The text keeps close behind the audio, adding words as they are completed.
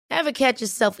Ever catch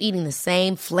yourself eating the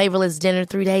same flavorless dinner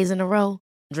 3 days in a row?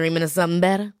 Dreaming of something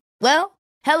better? Well,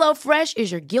 HelloFresh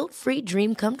is your guilt-free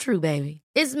dream come true, baby.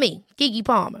 It's me, Keke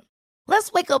Palmer.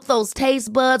 Let's wake up those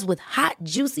taste buds with hot,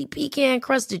 juicy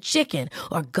pecan-crusted chicken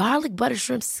or garlic butter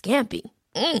shrimp scampi.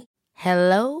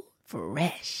 Hello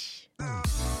Fresh.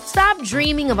 Stop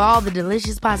dreaming of all the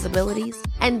delicious possibilities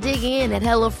and dig in at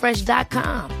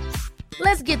HelloFresh.com.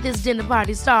 Let's get this dinner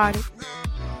party started.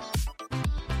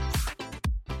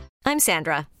 I'm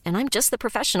Sandra, and I'm just the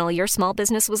professional your small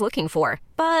business was looking for.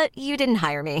 But you didn't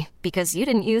hire me because you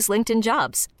didn't use LinkedIn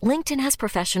Jobs. LinkedIn has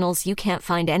professionals you can't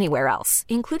find anywhere else,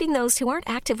 including those who aren't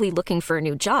actively looking for a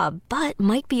new job, but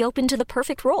might be open to the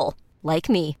perfect role, like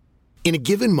me. In a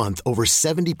given month, over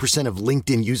 70% of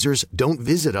LinkedIn users don't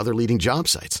visit other leading job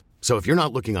sites. So if you're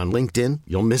not looking on LinkedIn,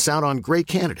 you'll miss out on great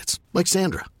candidates like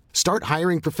Sandra. Start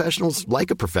hiring professionals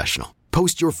like a professional.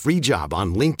 Post your free job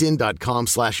on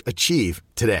linkedin.com/achieve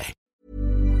today.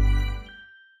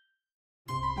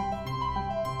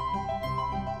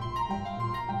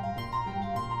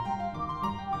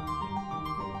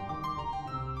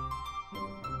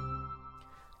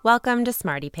 Welcome to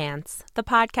Smarty Pants, the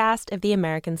podcast of the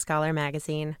American Scholar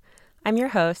magazine. I'm your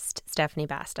host, Stephanie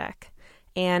Bastek.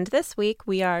 And this week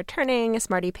we are turning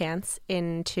Smarty Pants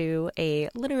into a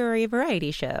literary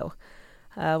variety show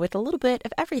with a little bit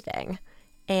of everything.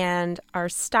 And our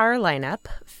star lineup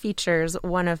features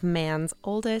one of man's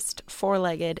oldest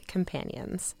four-legged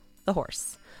companions, the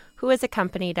horse, who has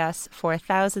accompanied us for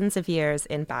thousands of years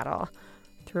in battle,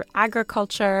 through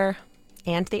agriculture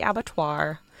and the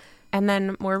abattoir, and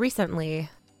then more recently,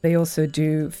 they also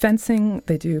do fencing,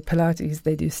 they do Pilates,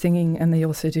 they do singing, and they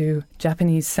also do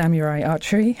Japanese samurai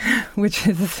archery, which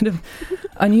is a sort of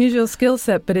unusual skill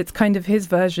set, but it's kind of his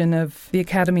version of the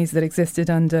academies that existed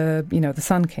under, the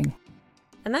Sun King.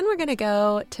 And then we're going to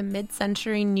go to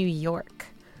mid-century New York,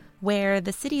 where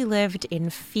the city lived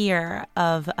in fear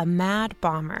of a mad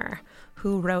bomber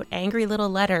who wrote angry little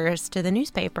letters to the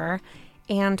newspaper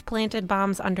and planted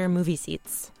bombs under movie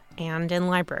seats and in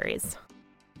libraries.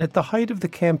 At the height of the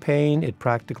campaign, it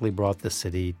practically brought the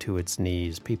city to its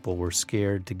knees. People were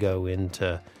scared to go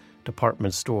into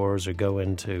department stores or go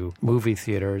into movie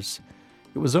theaters.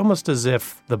 It was almost as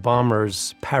if the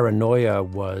bomber's paranoia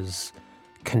was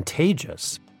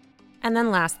contagious. And then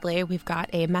lastly, we've got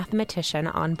a mathematician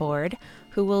on board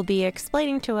who will be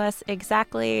explaining to us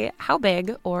exactly how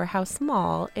big or how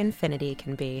small infinity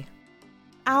can be.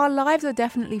 Our lives are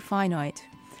definitely finite.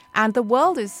 And the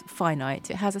world is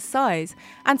finite. It has a size.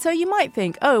 And so you might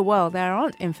think, oh, well, there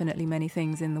aren't infinitely many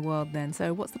things in the world then,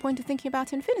 so what's the point of thinking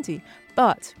about infinity?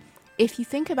 But if you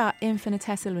think about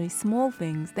infinitesimally small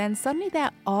things, then suddenly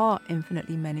there are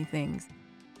infinitely many things.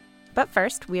 But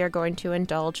first, we are going to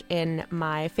indulge in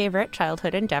my favorite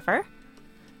childhood endeavor,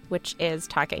 which is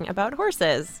talking about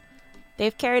horses.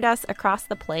 They've carried us across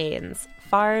the plains,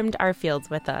 farmed our fields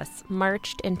with us,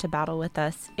 marched into battle with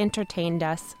us, entertained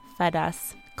us, fed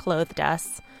us, clothed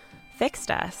us, fixed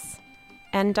us,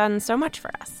 and done so much for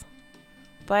us.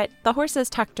 But the horse is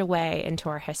tucked away into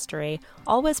our history,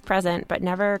 always present but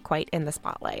never quite in the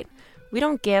spotlight. We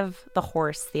don't give the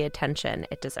horse the attention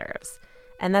it deserves.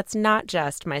 And that's not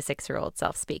just my 6-year-old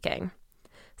self speaking.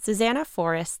 Susannah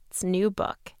Forrest's new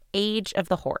book, Age of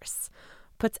the Horse,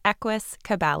 puts Equus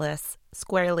caballus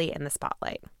squarely in the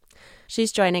spotlight.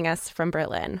 She's joining us from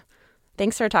Berlin.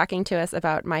 Thanks for talking to us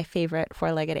about my favorite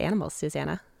four-legged animals,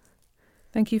 Susannah.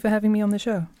 Thank you for having me on the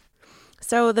show.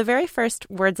 So the very first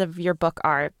words of your book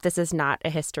are, "This is not a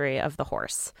history of the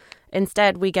horse."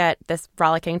 Instead, we get this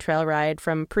rollicking trail ride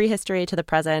from prehistory to the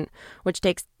present, which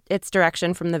takes its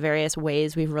direction from the various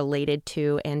ways we've related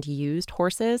to and used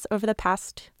horses over the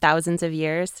past thousands of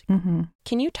years. Mm-hmm.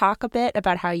 Can you talk a bit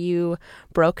about how you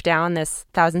broke down this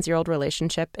thousands-year-old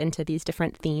relationship into these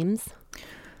different themes?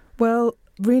 Well,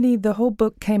 really, the whole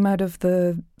book came out of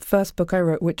the first book I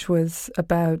wrote, which was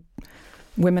about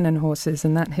women and horses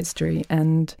and that history.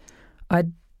 And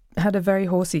I'd had a very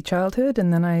horsey childhood,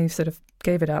 and then I sort of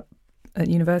gave it up at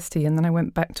university, and then I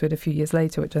went back to it a few years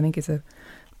later, which I think is a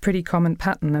pretty common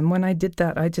pattern. And when I did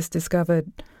that, I just discovered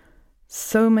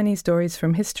so many stories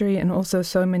from history and also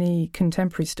so many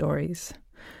contemporary stories.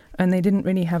 And they didn't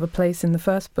really have a place in the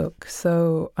first book.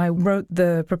 So I wrote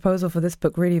the proposal for this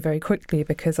book really very quickly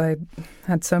because I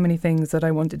had so many things that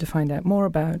I wanted to find out more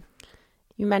about.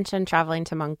 You mentioned traveling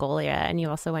to Mongolia, and you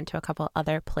also went to a couple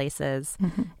other places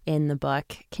in the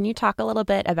book. Can you talk a little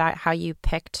bit about how you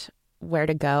picked where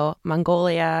to go?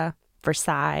 Mongolia,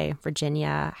 Versailles,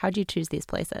 Virginia. How did you choose these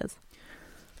places?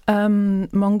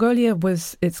 Mongolia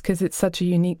it's because it's such a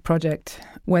unique project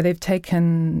where they've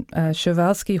taken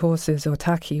Przewalski horses, or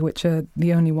taki, which are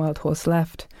the only wild horse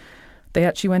left. They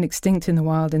actually went extinct in the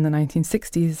wild in the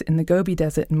 1960s in the Gobi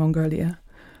Desert in Mongolia,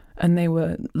 and they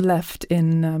were left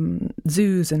in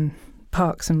zoos and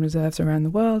parks and reserves around the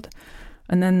world.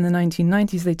 And then in the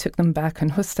 1990s, they took them back,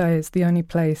 and Hustai is the only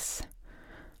place,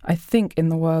 I think, in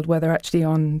the world where they're actually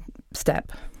on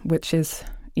steppe, which is,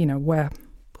 where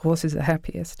horses are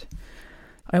happiest.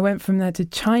 I went from there to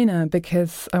China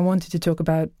because I wanted to talk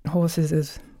about horses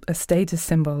as a status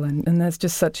symbol, and there's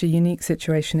just such a unique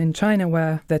situation in China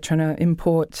where they're trying to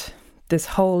import this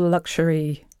whole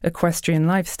luxury equestrian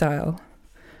lifestyle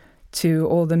to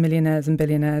all the millionaires and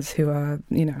billionaires who are,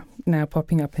 now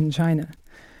popping up in China.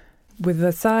 With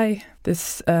Versailles,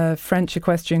 this French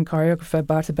equestrian choreographer,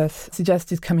 Barthabas,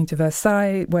 suggested coming to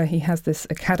Versailles, where he has this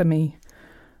academy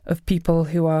of people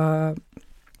who are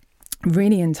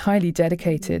really entirely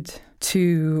dedicated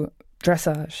to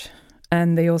dressage.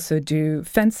 And they also do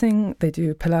fencing, they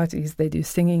do Pilates, they do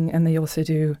singing, and they also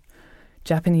do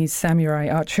Japanese samurai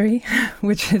archery,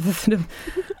 which is a sort of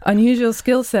unusual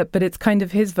skill set, but it's kind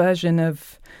of his version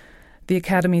of the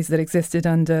academies that existed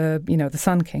under, the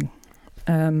Sun King.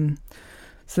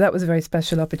 So that was a very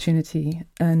special opportunity.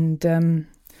 And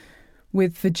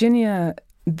with Virginia,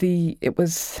 there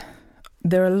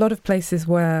are a lot of places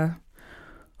where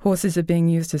horses are being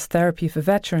used as therapy for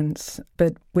veterans,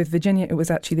 but with Virginia, it was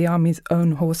actually the Army's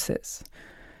own horses.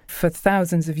 For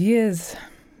thousands of years,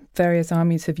 various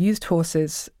armies have used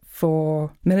horses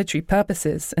for military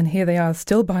purposes, and here they are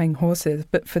still buying horses,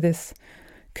 but for this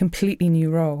completely new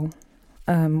role,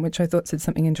 which I thought said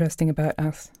something interesting about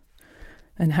us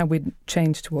and how we'd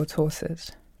changed towards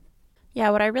horses.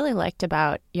 Yeah, what I really liked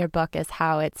about your book is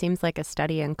how it seems like a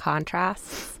study in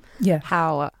contrasts. Yeah.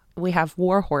 How we have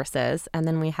war horses, and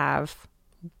then we have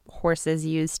horses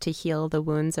used to heal the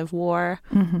wounds of war,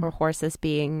 or horses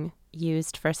being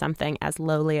used for something as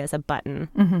lowly as a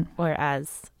button or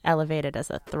as elevated as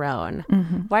a throne.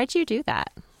 Why'd you do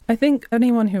that? I think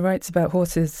anyone who writes about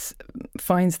horses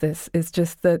finds this. It's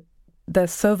just that they're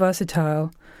so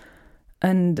versatile,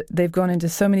 and they've gone into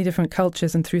so many different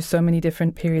cultures and through so many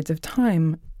different periods of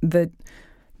time that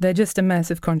they're just a mess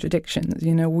of contradictions.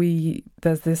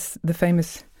 There's the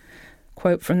famous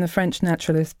quote from the French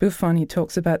naturalist Buffon. He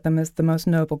talks about them as the most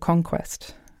noble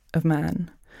conquest of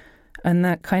man. And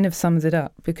that kind of sums it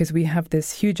up, because we have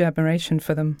this huge admiration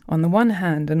for them on the one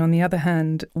hand, and on the other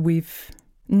hand, we've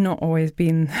not always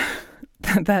been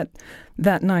that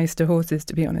nice to horses,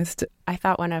 to be honest. I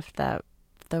thought one of the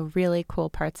really cool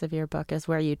parts of your book is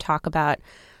where you talk about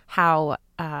how,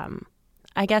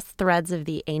 I guess, threads of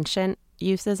the ancient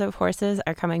uses of horses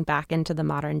are coming back into the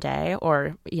modern day,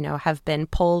 or, have been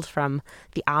pulled from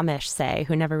the Amish, say,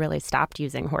 who never really stopped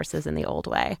using horses in the old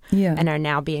way, and are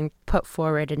now being put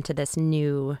forward into this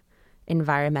new,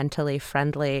 environmentally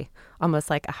friendly, almost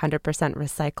like 100%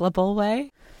 recyclable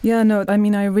way. Yeah, no, I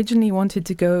mean, I originally wanted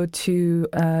to go to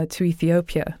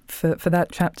Ethiopia for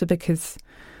that chapter, because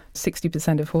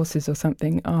 60% of horses or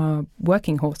something are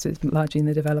working horses, largely in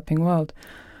the developing world.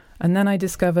 And then I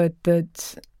discovered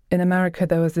that in America,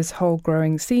 there was this whole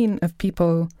growing scene of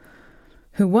people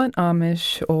who weren't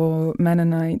Amish or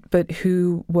Mennonite, but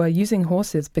who were using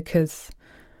horses because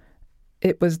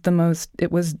it was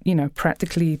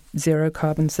practically zero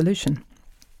carbon solution.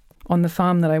 On the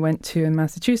farm that I went to in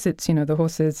Massachusetts, the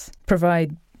horses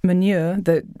provide manure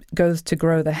that goes to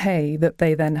grow the hay that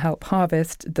they then help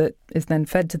harvest, that is then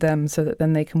fed to them so that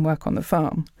then they can work on the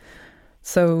farm.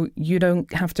 So you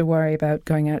don't have to worry about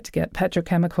going out to get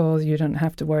petrochemicals. You don't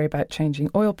have to worry about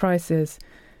changing oil prices.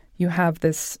 You have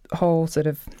this whole sort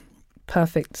of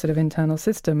perfect sort of internal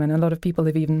system. And a lot of people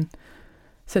have even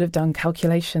sort of done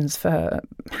calculations for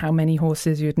how many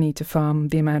horses you'd need to farm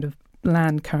the amount of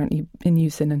land currently in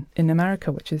use in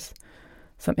America, which is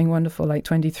something wonderful, like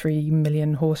 23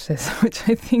 million horses, which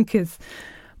I think is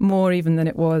more even than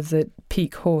it was at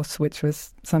peak horse, which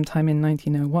was sometime in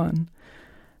 1901.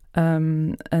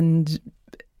 And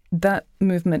that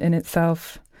movement in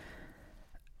itself,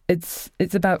 it's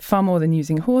about far more than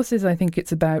using horses. I think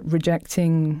it's about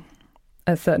rejecting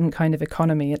a certain kind of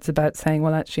economy. It's about saying,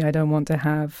 well, actually, I don't want to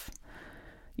have,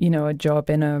 a job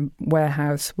in a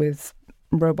warehouse with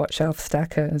robot shelf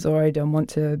stackers, or I don't want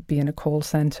to be in a call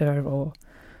center or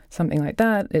something like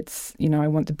that. It's, I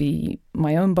want to be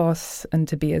my own boss and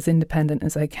to be as independent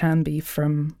as I can be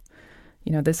from,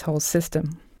 this whole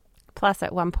system. Plus,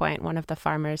 at one point, one of the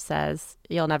farmers says,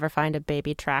 you'll never find a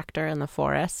baby tractor in the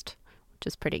forest, which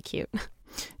is pretty cute.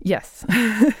 Yes.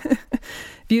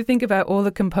 If you think about all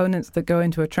the components that go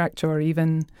into a tractor or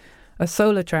even a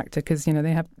solar tractor, because,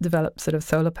 they have developed sort of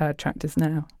solar-powered tractors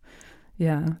now.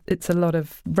 Yeah, it's a lot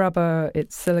of rubber,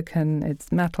 it's silicon,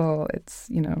 it's metal, it's,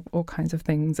 all kinds of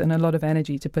things, and a lot of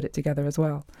energy to put it together as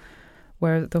well.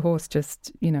 Where the horse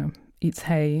just, eats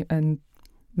hay and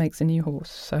makes a new horse,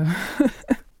 so...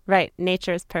 Right,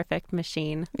 nature's perfect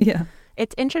machine. Yeah.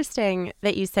 It's interesting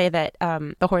that you say that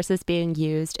the horse is being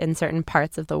used in certain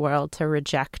parts of the world to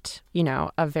reject,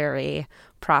 a very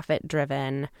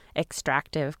profit-driven,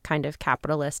 extractive kind of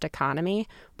capitalist economy.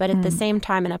 But at the same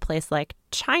time, in a place like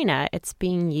China, it's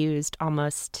being used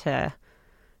almost to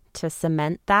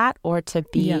cement that, or to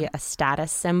be a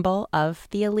status symbol of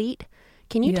the elite.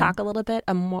 Can you talk a little bit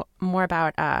more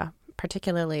about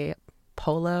particularly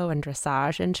polo and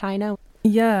dressage in China?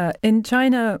 Yeah, in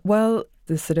China, well,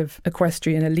 the sort of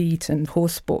equestrian elite and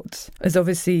horse sports is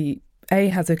obviously, A,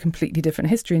 has a completely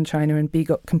different history in China, and B,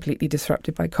 got completely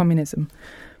disrupted by communism.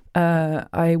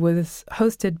 I was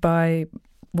hosted by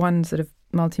one sort of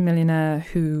multimillionaire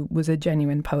who was a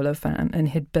genuine polo fan, and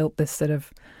he'd built this sort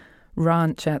of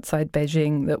ranch outside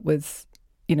Beijing that was,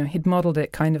 he'd modeled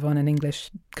it kind of on an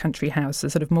English country house, a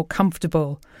sort of more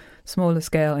comfortable, smaller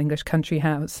scale English country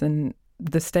house, and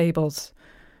the stables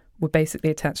were basically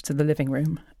attached to the living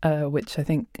room, which I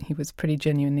think he was pretty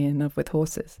genuinely in love with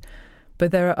horses.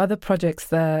 But there are other projects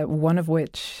there, one of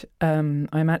which I'm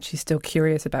actually still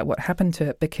curious about what happened to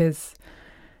it, because,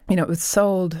 it was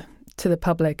sold to the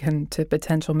public and to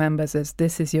potential members as,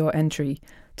 this is your entry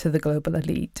to the global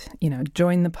elite.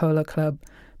 Join the polo club,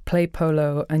 play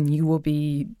polo, and you will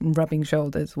be rubbing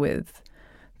shoulders with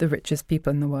the richest people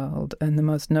in the world and the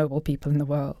most noble people in the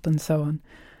world, and so on.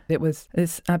 It was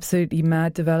this absolutely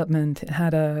mad development. It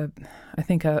had I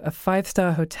think a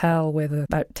 5-star hotel with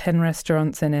about 10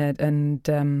 restaurants in it, and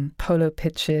polo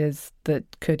pitches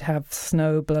that could have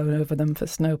snow blown over them for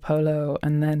snow polo,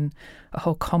 and then a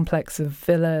whole complex of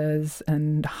villas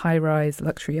and high-rise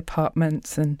luxury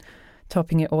apartments. And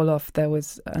topping it all off, there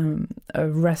was a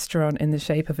restaurant in the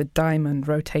shape of a diamond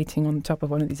rotating on top of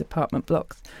one of these apartment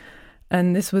blocks.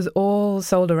 And this was all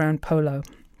sold around polo.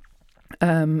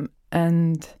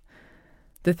 And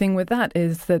the thing with that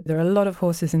is that there are a lot of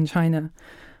horses in China.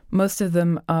 Most of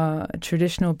them are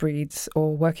traditional breeds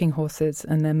or working horses,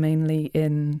 and they're mainly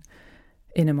in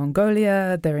Inner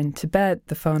Mongolia, they're in Tibet,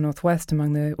 the far northwest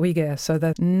among the Uyghur. So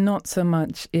they're not so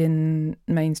much in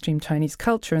mainstream Chinese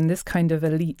culture, and this kind of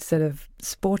elite sort of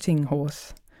sporting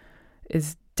horse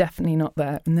is definitely not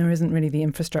there, and there isn't really the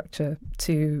infrastructure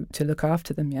to look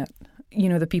after them yet.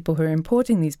 The people who are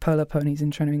importing these polo ponies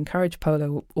and trying to encourage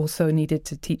polo also needed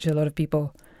to teach a lot of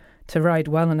people to ride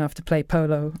well enough to play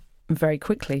polo very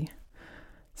quickly.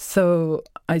 So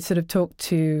I sort of talked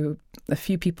to a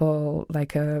few people,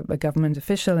 like a government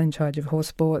official in charge of horse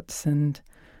sports, and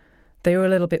they were a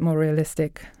little bit more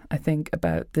realistic, I think,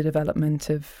 about the development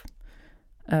of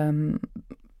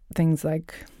things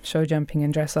like show jumping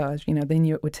and dressage. They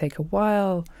knew it would take a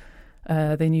while.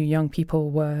 They knew young people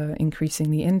were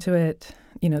increasingly into it,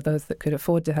 those that could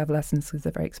afford to have lessons because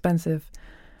they're very expensive.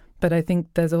 But I think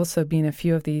there's also been a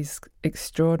few of these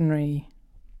extraordinary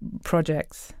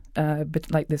projects,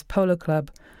 like this polo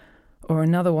club, or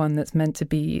another one that's meant to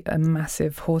be a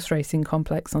massive horse racing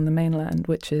complex on the mainland,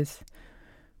 which is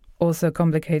also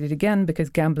complicated again because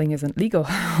gambling isn't legal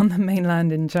on the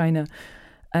mainland in China.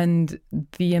 And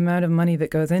the amount of money that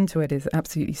goes into it is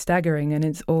absolutely staggering, and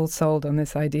it's all sold on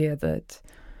this idea that,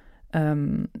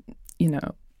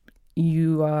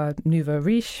 you are nouveau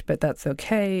riche, but that's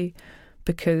okay,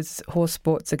 because horse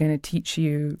sports are going to teach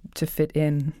you to fit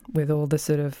in with all the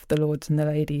sort of the lords and the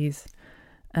ladies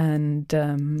and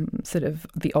sort of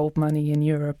the old money in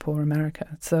Europe or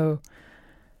America. So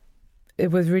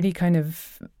it was really kind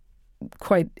of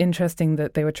quite interesting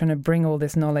that they were trying to bring all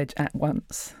this knowledge at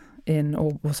once in,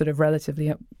 or sort of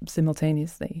relatively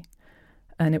simultaneously.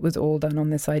 And it was all done on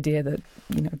this idea that,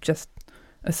 just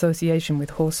association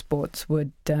with horse sports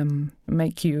would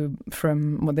make you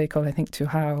from what they call, I think,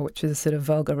 tuhao, which is a sort of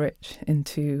vulgar rich,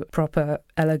 into proper,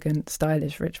 elegant,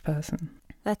 stylish rich person.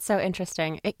 That's so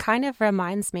interesting. It kind of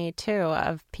reminds me, too,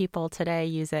 of people today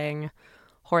using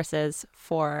horses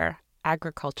for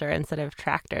agriculture instead of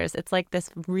tractors. It's like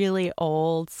this really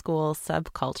old school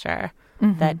subculture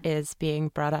that is being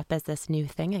brought up as this new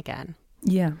thing again.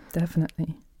 Yeah,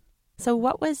 definitely. So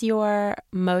what was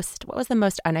the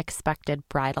most unexpected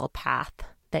bridal path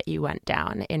that you went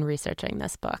down in researching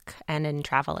this book and in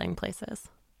traveling places?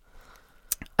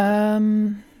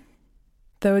 There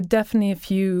were definitely a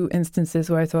few instances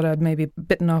where I thought I'd maybe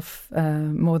bitten off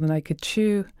more than I could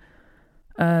chew.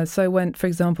 So I went, for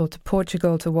example, to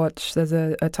Portugal to watch. There's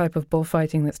a type of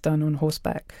bullfighting that's done on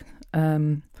horseback,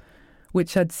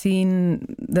 which I'd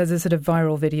seen. There's a sort of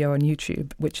viral video on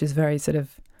YouTube, which is very sort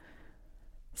of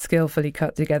skillfully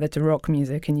cut together to rock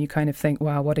music, and you kind of think,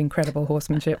 wow, what incredible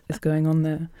horsemanship is going on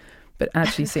there. But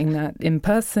actually seeing that in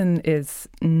person is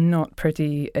not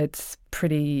pretty. It's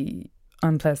pretty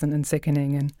unpleasant and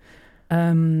sickening.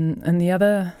 And the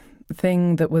other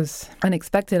thing that was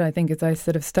unexpected, I think, is I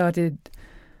sort of started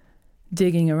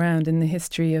digging around in the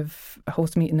history of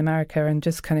horse meat in America and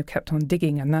just kind of kept on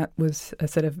digging. And that was a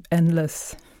sort of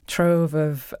endless trove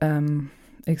of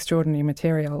extraordinary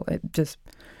material. It just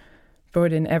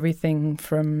brought in everything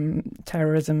from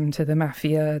terrorism to the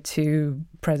mafia to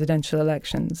presidential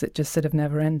elections. It just sort of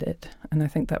never ended. And I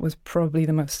think that was probably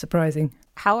the most surprising.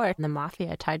 How are the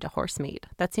mafia tied to horse meat?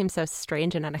 That seems so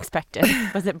strange and unexpected.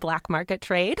 Was it black market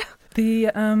trade?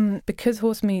 Because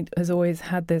horse meat has always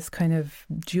had this kind of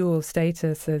dual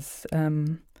status as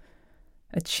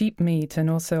a cheap meat, and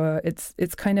also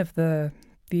it's kind of the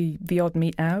odd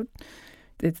meat out.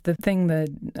 It's the thing that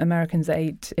Americans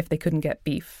ate if they couldn't get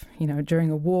beef,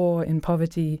 during a war, in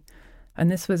poverty.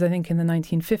 And this was, I think, in the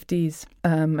 1950s,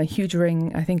 a huge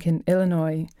ring, I think, in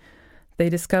Illinois. They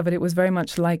discovered it was very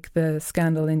much like the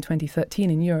scandal in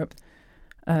 2013 in Europe.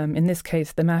 In this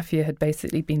case, the mafia had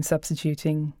basically been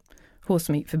substituting horse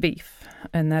meat for beef,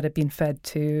 and that had been fed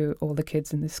to all the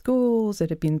kids in the schools. It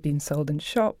had been sold in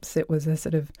shops. It was a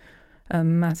sort of a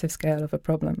massive scale of a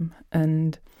problem.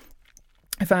 And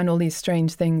I found all these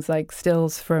strange things like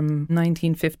stills from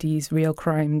 1950s real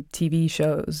crime TV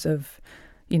shows of,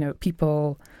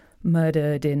 people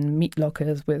murdered in meat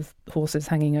lockers with horses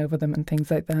hanging over them and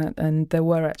things like that. And there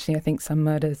were actually, I think, some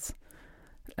murders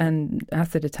and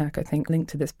acid attack, I think, linked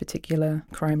to this particular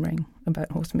crime ring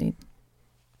about horse meat.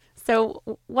 So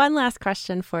one last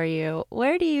question for you.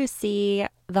 Where do you see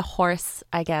the horse,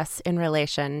 I guess, in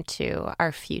relation to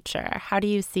our future? How do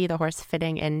you see the horse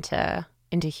fitting into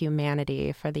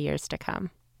humanity for the years to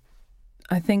come?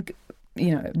 I think,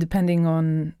 depending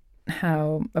on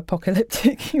how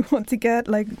apocalyptic you want to get,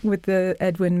 like with the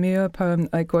Edwin Muir poem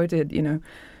I quoted,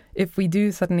 if we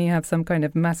do suddenly have some kind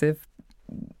of massive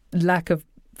lack of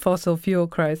fossil fuel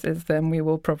crisis, then we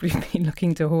will probably be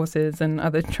looking to horses and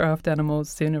other draft animals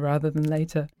sooner rather than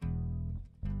later.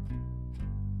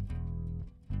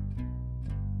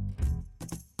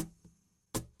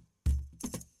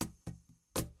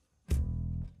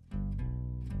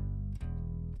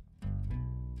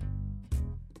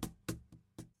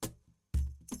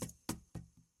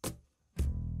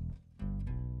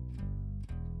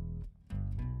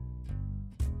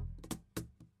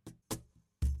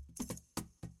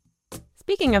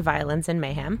 Speaking of violence and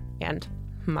mayhem, and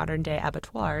modern-day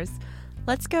abattoirs,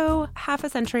 let's go half a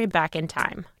century back in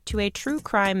time to a true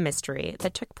crime mystery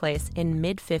that took place in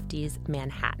mid-50s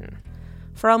Manhattan.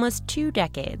 For almost 2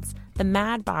 decades, the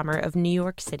Mad Bomber of New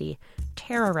York City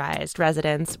terrorized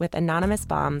residents with anonymous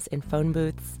bombs in phone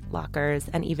booths, lockers,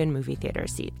 and even movie theater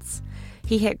seats.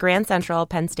 He hit Grand Central,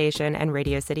 Penn Station, and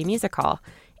Radio City Music Hall,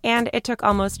 and it took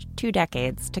almost 2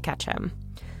 decades to catch him.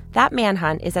 That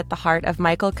manhunt is at the heart of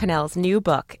Michael Connell's new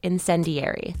book,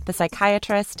 Incendiary: The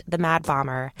Psychiatrist, the Mad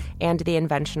Bomber, and the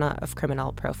Invention of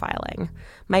Criminal Profiling.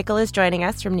 Michael is joining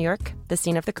us from New York, the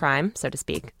scene of the crime, so to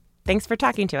speak. Thanks for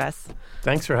talking to us.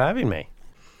 Thanks for having me.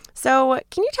 So,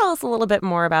 can you tell us a little bit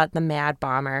more about the Mad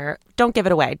Bomber? Don't give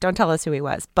it away. Don't tell us who he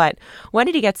was. But when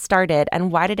did he get started,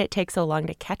 and why did it take so long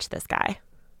to catch this guy?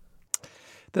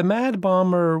 The Mad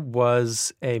Bomber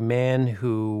was a man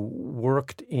who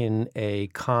worked in a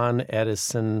Con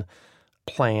Edison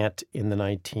plant in the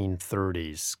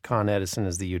 1930s. Con Edison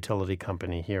is the utility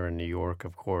company here in New York,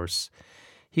 of course.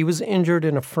 He was injured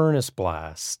in a furnace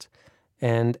blast,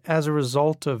 and as a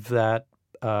result of that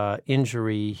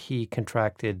injury, he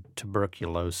contracted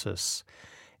tuberculosis,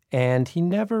 and he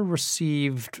never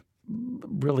received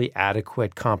really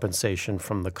adequate compensation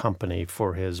from the company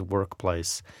for his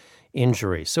workplace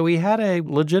injury. So he had a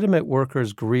legitimate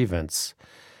worker's grievance,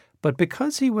 but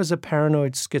because he was a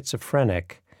paranoid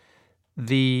schizophrenic,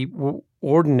 the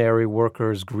ordinary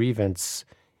worker's grievance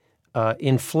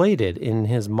inflated in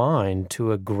his mind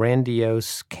to a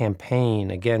grandiose campaign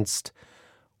against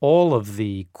all of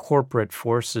the corporate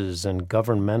forces and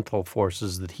governmental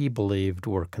forces that he believed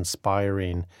were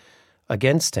conspiring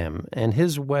against him. And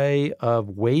his way of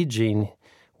waging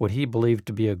what he believed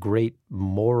to be a great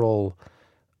moral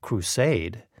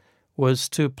crusade was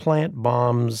to plant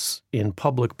bombs in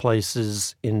public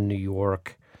places in New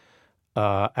York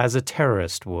as a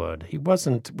terrorist would.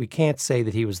 We can't say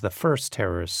that he was the first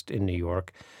terrorist in New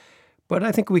York, but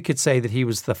I think we could say that he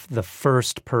was the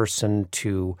first person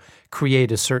to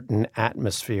create a certain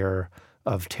atmosphere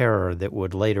of terror that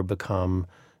would later become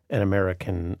an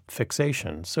American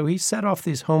fixation. So he set off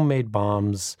these homemade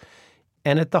bombs,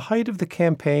 and at the height of the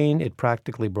campaign, it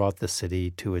practically brought the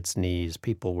city to its knees.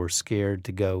 People were scared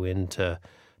to go into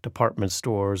department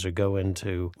stores or go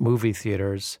into movie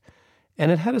theaters,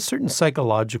 and it had a certain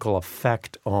psychological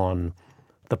effect on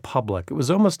the public. It was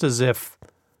almost as if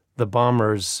the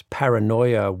bombers'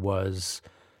 paranoia was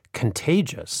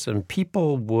contagious, and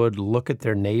people would look at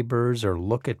their neighbors or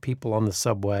look at people on the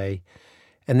subway,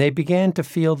 and they began to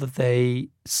feel that they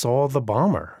saw the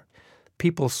bomber.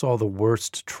 People saw the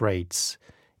worst traits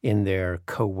in their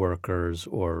coworkers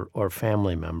or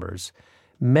family members.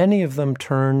 Many of them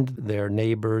turned their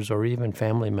neighbors or even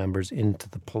family members into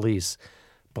the police,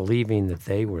 believing that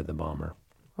they were the bomber.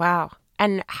 Wow.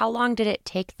 And how long did it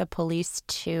take the police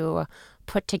to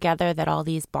put together that all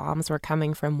these bombs were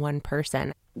coming from one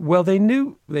person? Well, they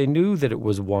knew that it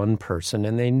was one person,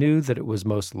 and they knew that it was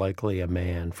most likely a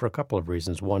man for a couple of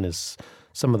reasons. One is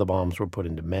some of the bombs were put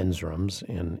into men's rooms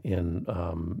in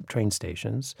train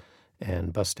stations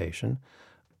and bus station.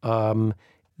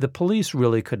 The police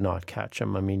really could not catch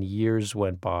him. I mean, years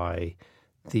went by.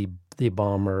 The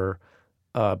bomber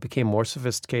became more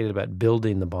sophisticated about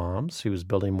building the bombs. He was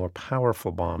building more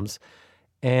powerful bombs.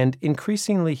 And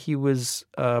increasingly, he was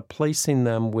placing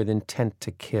them with intent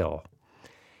to kill.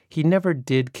 He never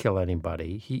did kill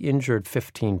anybody. He injured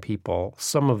 15 people,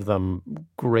 some of them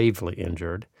gravely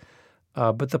injured.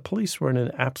 But the police were in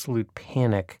an absolute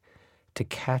panic to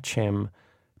catch him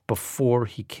before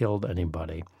he killed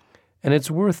anybody. And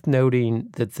it's worth noting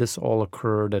that this all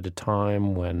occurred at a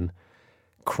time when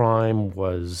crime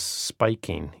was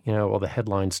spiking. You know, all the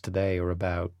headlines today are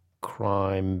about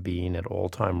crime being at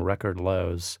all-time record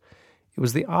lows. It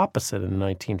was the opposite in the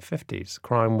 1950s.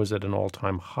 Crime was at an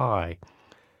all-time high.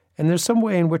 And there's some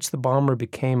way in which the bomber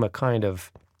became a kind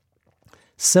of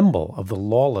symbol of the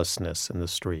lawlessness in the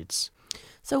streets.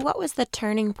 So what was the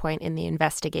turning point in the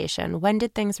investigation? When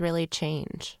did things really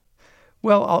change?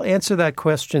 Well, I'll answer that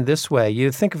question this way.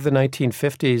 You think of the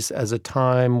 1950s as a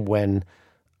time when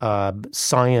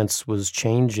science was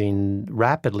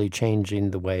rapidly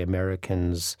changing the way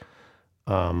Americans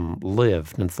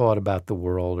lived and thought about the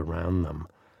world around them.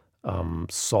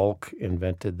 Salk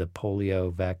invented the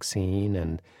polio vaccine,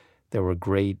 and there were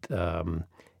great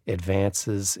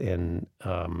advances in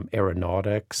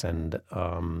aeronautics, and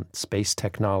space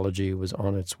technology was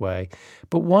on its way.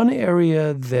 But one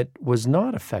area that was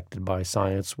not affected by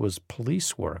science was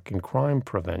police work and crime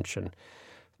prevention,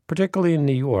 particularly in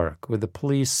New York, where the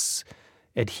police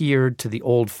adhered to the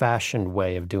old-fashioned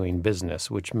way of doing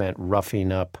business, which meant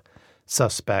roughing up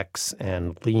suspects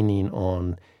and leaning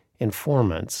on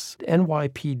informants.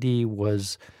 NYPD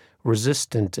was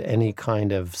resistant to any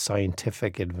kind of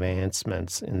scientific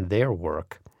advancements in their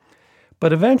work.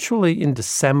 But eventually, in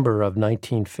December of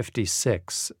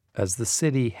 1956, as the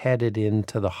city headed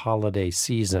into the holiday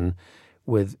season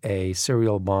with a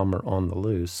serial bomber on the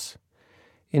loose,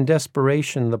 in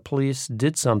desperation, the police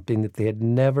did something that they had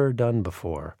never done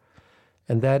before,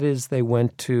 and that is they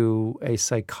went to a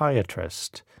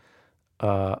psychiatrist,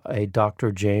 a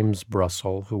Dr. James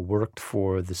Brussel, who worked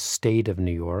for the state of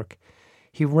New York.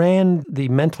 He ran the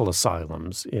mental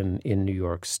asylums in New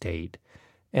York State,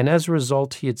 and as a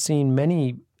result, he had seen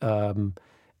many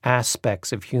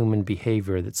aspects of human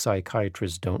behavior that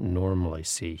psychiatrists don't normally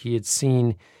see. He had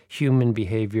seen human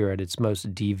behavior at its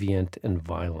most deviant and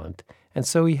violent, and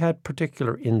so he had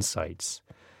particular insights.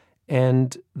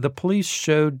 And the police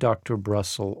showed Dr.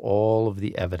 Brussel all of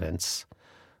the evidence,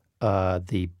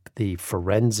 the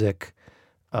forensic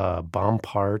bomb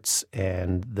parts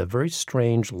and the very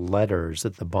strange letters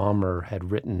that the bomber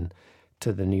had written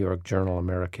to the New York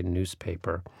Journal-American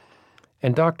newspaper.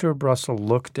 And Dr. Brussel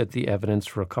looked at the evidence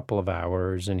for a couple of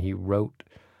hours, and he wrote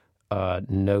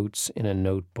notes in a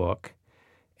notebook.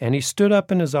 And he stood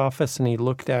up in his office and he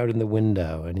looked out in the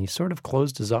window, and he sort of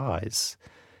closed his eyes.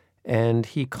 And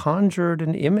he conjured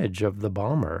an image of the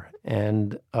bomber.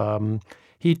 And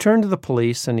he turned to the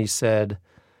police and he said,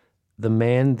 "The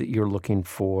man that you're looking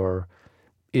for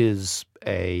is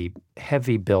a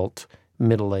heavy-built,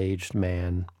 middle-aged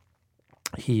man.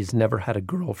 He's never had a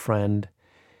girlfriend.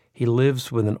 He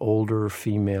lives with an older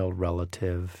female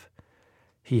relative.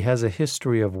 He has a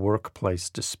history of workplace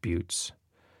disputes.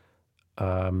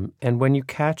 And when you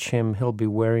catch him, he'll be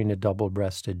wearing a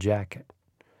double-breasted jacket.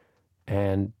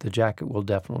 And the jacket will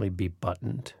definitely be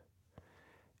buttoned."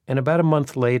 And about a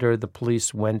month later, the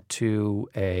police went to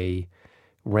a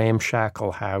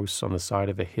ramshackle house on the side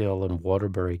of a hill in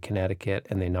Waterbury, Connecticut,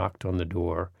 and they knocked on the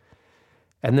door.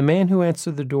 And the man who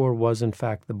answered the door was, in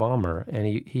fact, the bomber. And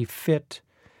he fit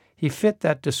He fit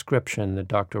that description that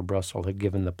Dr. Brussel had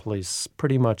given the police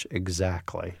pretty much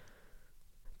exactly.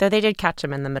 Though they did catch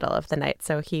him in the middle of the night,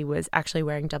 so he was actually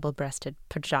wearing double-breasted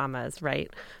pajamas, right?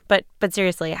 But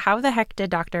seriously, how the heck did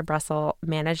Dr. Brussel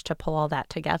manage to pull all that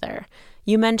together?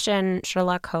 You mentioned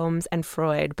Sherlock Holmes and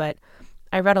Freud, but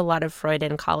I read a lot of Freud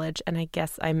in college, and I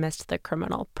guess I missed the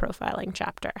criminal profiling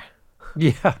chapter.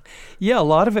 Yeah, a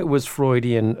lot of it was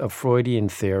a Freudian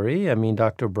theory. I mean,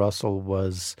 Dr. Brussel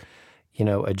was,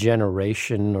 a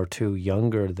generation or two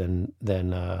younger than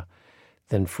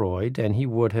Freud, and he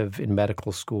would have, in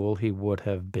medical school, he would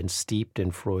have been steeped in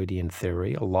Freudian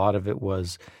theory. A lot of it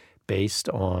was based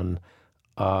on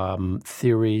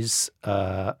theories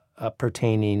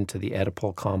pertaining to the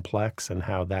Oedipal complex and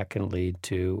how that can lead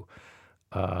to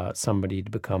somebody to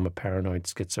become a paranoid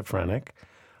schizophrenic.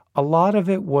 A lot of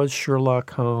it was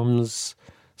Sherlock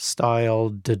Holmes-style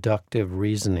deductive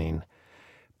reasoning.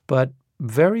 But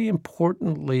very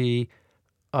importantly,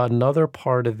 another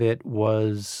part of it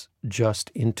was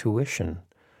just intuition.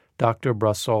 Dr.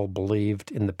 Brussel believed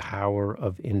in the power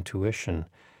of intuition.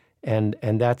 And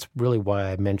that's really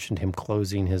why I mentioned him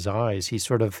closing his eyes.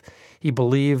 He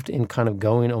believed in kind of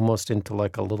going almost into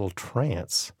like a little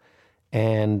trance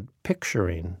and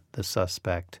picturing the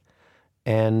suspect.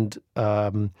 And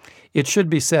it should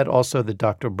be said also that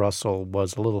Dr. Brussel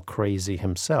was a little crazy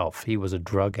himself. He was a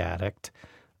drug addict.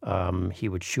 He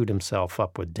would shoot himself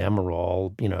up with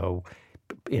Demerol,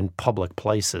 in public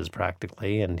places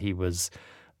practically. And he was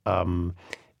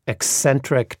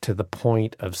eccentric to the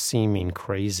point of seeming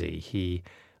crazy. He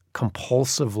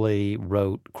compulsively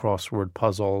wrote crossword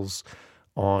puzzles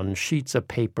on sheets of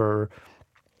paper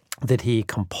that he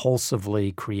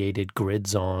compulsively created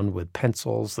grids on with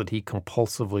pencils that he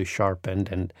compulsively sharpened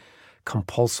and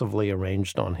compulsively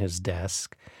arranged on his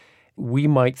desk. We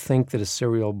might think that a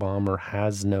serial bomber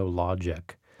has no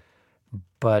logic,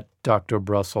 but Dr.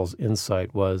 Brussel's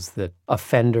insight was that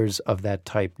offenders of that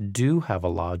type do have a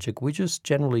logic. We just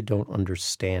generally don't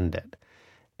understand it.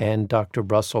 And Dr.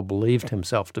 Brussel believed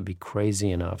himself to be crazy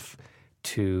enough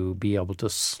to be able to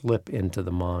slip into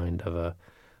the mind of a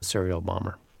serial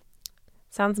bomber.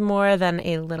 Sounds more than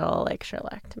a little like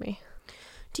Sherlock to me.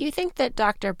 Do you think that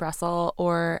Dr. Brussel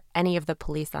or any of the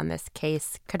police on this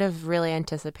case could have really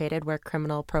anticipated where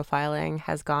criminal profiling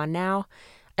has gone now?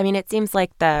 I mean, it seems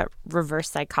like the reverse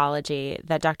psychology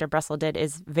that Dr. Brussel did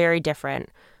is very different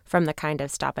from the kind of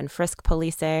stop and frisk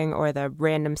policing or the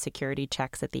random security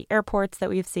checks at the airports that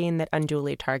we've seen that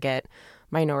unduly target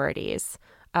minorities.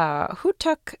 Who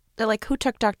took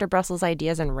Dr. Brussel's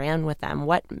ideas and ran with them?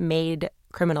 What made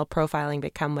criminal profiling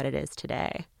become what it is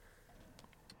today?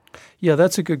 Yeah,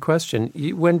 that's a good question.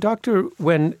 When Dr.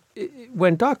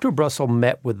 Brussel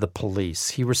met with the police,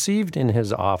 he received in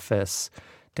his office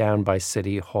down by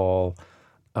City Hall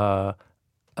a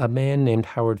man named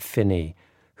Howard Finney,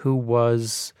 who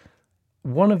was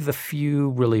one of the few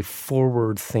really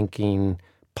forward-thinking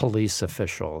police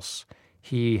officials.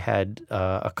 He had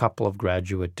a couple of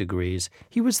graduate degrees.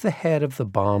 He was the head of the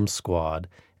bomb squad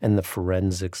and the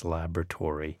forensics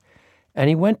laboratory. And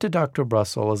he went to Dr.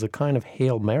 Brussel as a kind of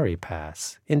Hail Mary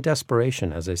pass, in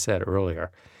desperation, as I said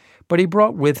earlier. But he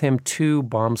brought with him two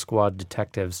bomb squad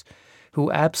detectives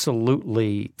who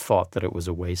absolutely thought that it was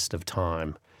a waste of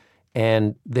time.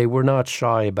 And they were not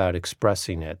shy about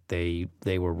expressing it. They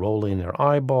were rolling their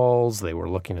eyeballs. They were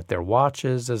looking at their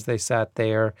watches as they sat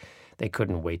there. They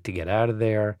couldn't wait to get out of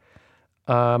there.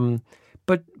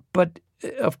 But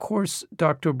of course,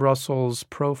 Dr. Brussel's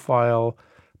profile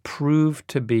proved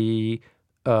to be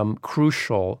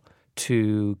crucial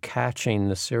to catching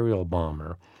the serial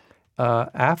bomber.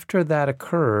 After that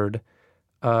occurred,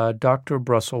 Dr.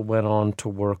 Brussel went on to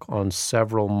work on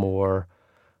several more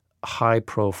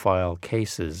high-profile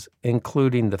cases,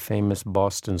 including the famous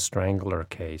Boston Strangler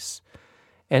case.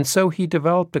 And so he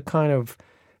developed a kind of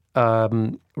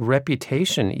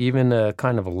reputation, even a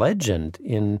kind of legend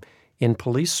in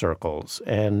police circles.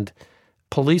 And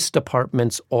police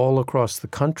departments all across the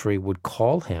country would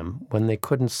call him when they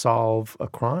couldn't solve a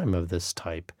crime of this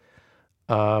type.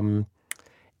 And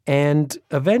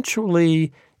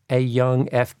eventually, a young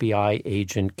FBI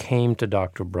agent came to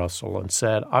Dr. Brussel and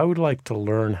said, I would like to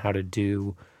learn how to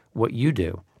do what you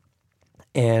do,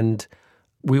 and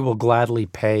we will gladly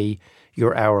pay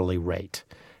your hourly rate.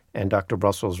 And Dr.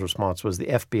 Brussel's response was, the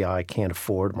FBI can't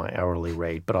afford my hourly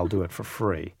rate, but I'll do it for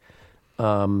free.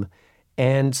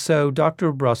 And so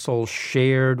Dr. Brussel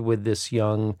shared with this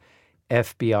young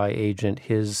FBI agent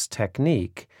his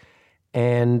technique,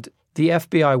 and the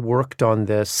FBI worked on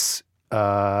this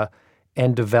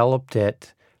and developed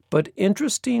it. But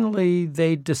interestingly,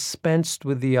 they dispensed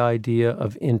with the idea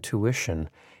of intuition.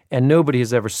 And nobody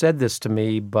has ever said this to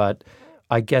me, but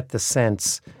I get the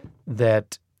sense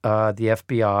that the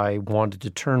FBI wanted to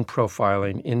turn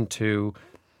profiling into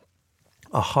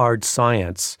a hard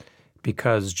science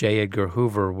because J. Edgar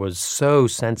Hoover was so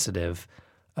sensitive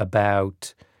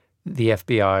about the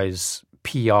FBI's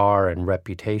PR and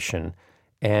reputation.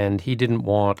 And he didn't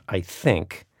want, I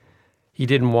think, he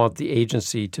didn't want the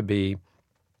agency to be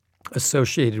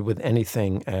associated with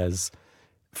anything as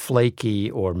flaky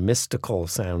or mystical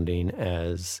sounding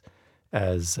as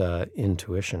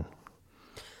intuition.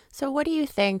 So what do you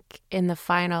think, in the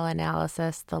final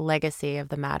analysis, the legacy of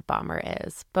the Mad Bomber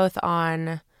is, both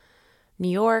on New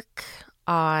York,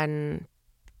 on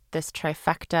this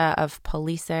trifecta of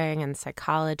policing and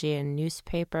psychology and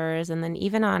newspapers, and then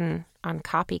even on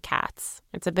copycats?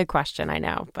 It's a big question, I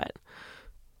know, but...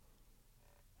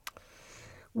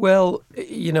 Well,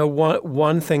 you know,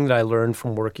 one thing that I learned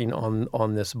from working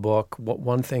on this book,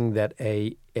 one thing that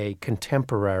a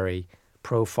contemporary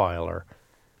profiler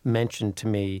mentioned to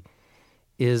me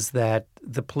is that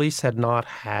the police had not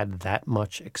had that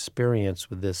much experience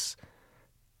with this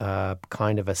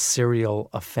kind of a serial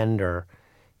offender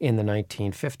in the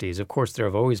 1950s. Of course, there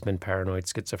have always been paranoid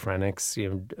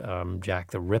schizophrenics.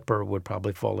 Jack the Ripper would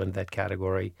probably fall into that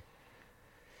category.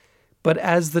 But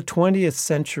as the 20th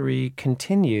century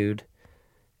continued,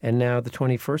 and now the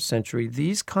 21st century,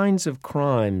 these kinds of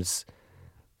crimes,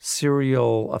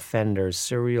 serial offenders,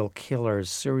 serial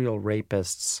killers, serial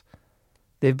rapists,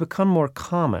 they've become more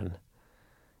common.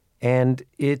 And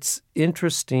it's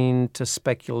interesting to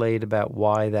speculate about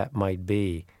why that might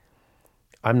be.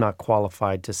 I'm not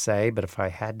qualified to say, but if I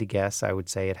had to guess, I would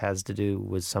say it has to do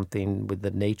with something with the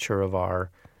nature of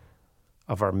our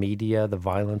media, the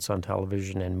violence on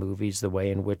television and movies, the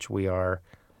way in which we are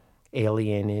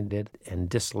alienated and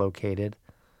dislocated.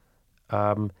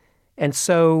 And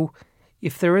so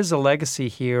if there is a legacy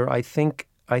here, I think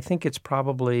it's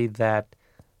probably that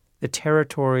the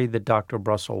territory that Dr.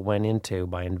 Brussel went into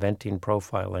by inventing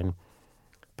profiling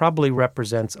probably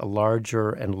represents a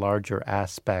larger and larger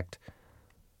aspect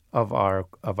of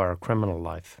our criminal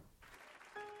life.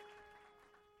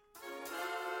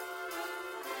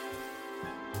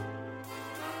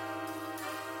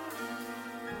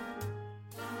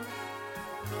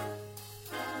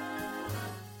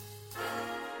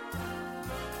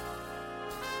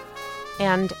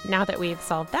 And now that we've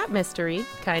solved that mystery,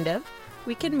 kind of,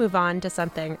 we can move on to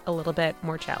something a little bit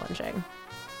more challenging: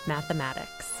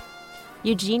 mathematics.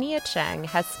 Eugenia Cheng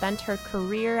has spent her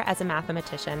career as a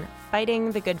mathematician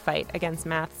fighting the good fight against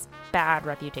math's bad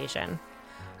reputation.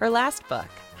 Her last book,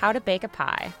 How to Bake a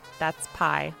Pie, that's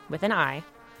pie with an I,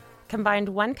 combined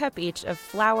 1 cup each of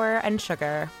flour and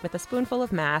sugar with a spoonful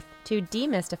of math to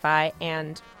demystify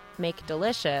and make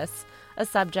delicious a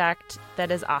subject that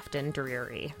is often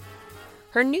dreary.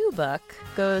 Her new book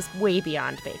goes way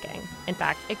beyond baking. In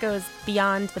fact, it goes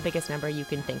beyond the biggest number you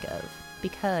can think of,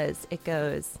 because it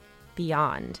goes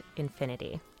beyond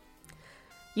infinity.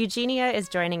 Eugenia is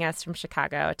joining us from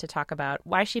Chicago to talk about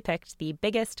why she picked the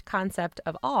biggest concept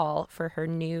of all for her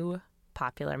new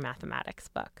popular mathematics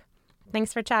book.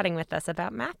 Thanks for chatting with us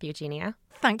about math, Eugenia.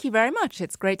 Thank you very much.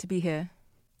 It's great to be here.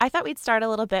 I thought we'd start a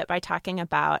little bit by talking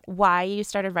about why you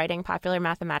started writing popular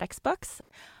mathematics books.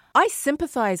 I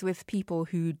sympathize with people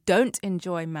who don't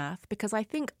enjoy math because I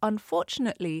think,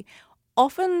 unfortunately,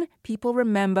 often people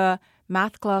remember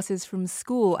math classes from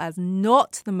school as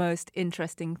not the most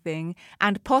interesting thing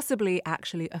and possibly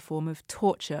actually a form of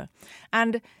torture.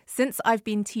 And since I've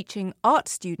been teaching art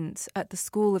students at the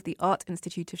School of the Art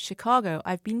Institute of Chicago,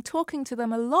 I've been talking to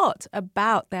them a lot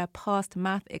about their past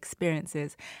math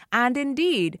experiences. And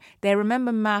indeed, they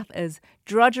remember math as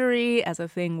drudgery, as a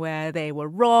thing where they were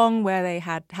wrong, where they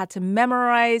had to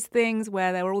memorize things,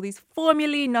 where there were all these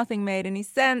formulae, nothing made any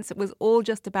sense. It was all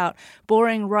just about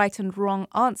boring right and wrong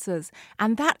answers.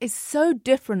 And that is so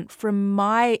different from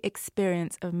my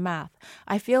experience of math.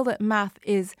 I feel that math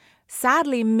is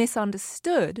sadly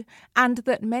misunderstood and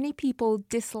that many people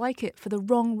dislike it for the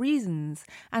wrong reasons.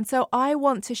 And so I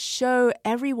want to show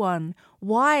everyone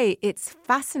why it's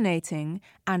fascinating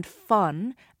and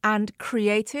fun and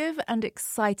creative and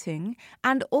exciting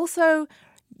and also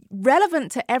relevant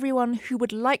to everyone who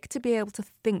would like to be able to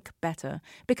think better,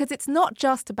 because it's not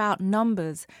just about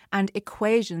numbers and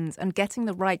equations and getting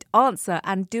the right answer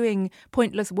and doing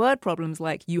pointless word problems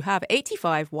like you have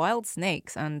 85 wild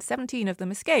snakes and 17 of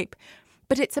them escape.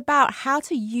 But it's about how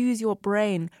to use your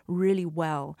brain really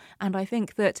well. And I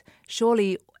think that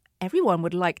surely everyone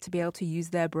would like to be able to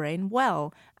use their brain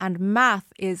well. And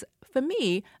math is, for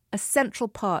me, a central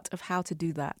part of how to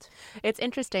do that. It's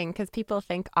interesting because people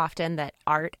think often that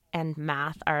art and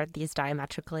math are these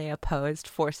diametrically opposed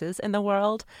forces in the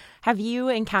world. Have you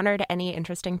encountered any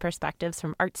interesting perspectives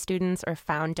from art students or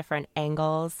found different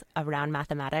angles around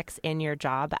mathematics in your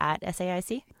job at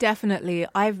SAIC? Definitely.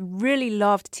 I've really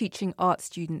loved teaching art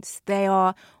students. They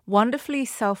are wonderfully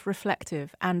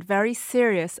self-reflective and very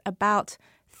serious about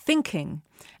thinking.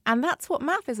 And that's what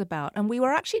math is about. And we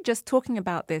were actually just talking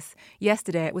about this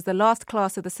yesterday. It was the last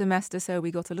class of the semester, so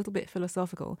we got a little bit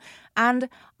philosophical. And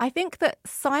I think that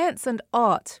science and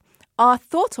art are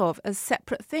thought of as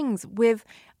separate things with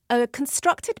a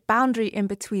constructed boundary in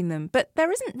between them. But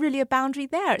there isn't really a boundary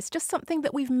there. It's just something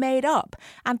that we've made up.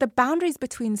 And the boundaries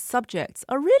between subjects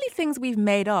are really things we've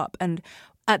made up. And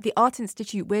at the Art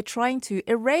Institute, we're trying to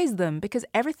erase them because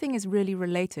everything is really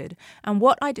related. And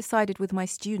what I decided with my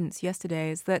students yesterday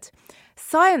is that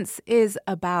science is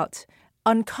about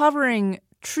uncovering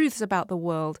truths about the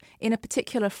world in a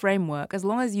particular framework. As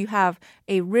long as you have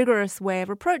a rigorous way of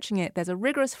approaching it, there's a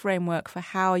rigorous framework for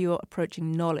how you're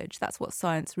approaching knowledge. That's what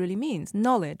science really means,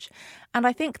 knowledge. And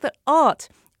I think that art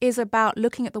is about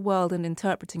looking at the world and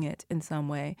interpreting it in some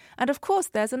way. And of course,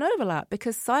 there's an overlap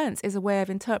because science is a way of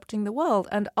interpreting the world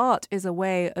and art is a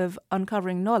way of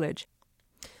uncovering knowledge.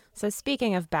 So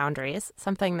speaking of boundaries,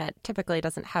 something that typically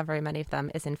doesn't have very many of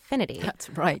them is infinity. That's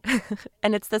right.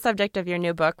 And it's the subject of your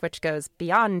new book, which goes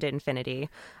beyond infinity.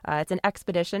 It's an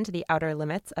expedition to the outer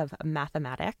limits of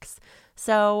mathematics.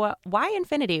 So why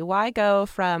infinity? Why go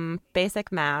from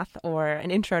basic math or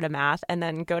an intro to math and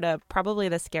then go to probably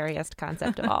the scariest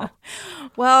concept of all?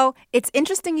 Well, it's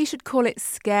interesting you should call it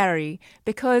scary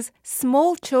because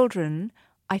small children,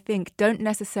 I think, don't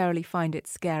necessarily find it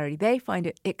scary. They find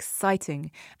it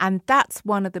exciting. And that's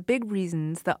one of the big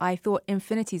reasons that I thought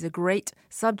infinity is a great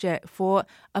subject for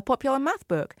a popular math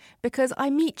book, because I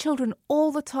meet children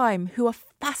all the time who are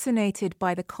fascinated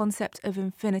by the concept of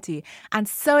infinity and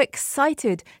so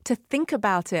excited to think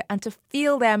about it and to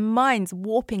feel their minds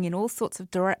warping in all sorts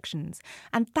of directions.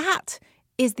 And that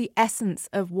is the essence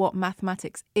of what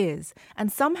mathematics is. And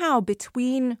somehow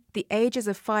between the ages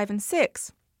of 5 and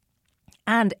 6,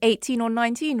 and 18 or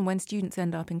 19 when students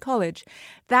end up in college,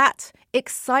 that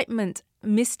excitement,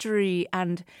 mystery,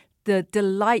 and the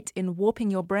delight in warping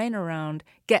your brain around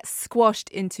gets squashed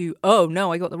into, oh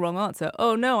no, I got the wrong answer.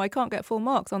 Oh no, I can't get full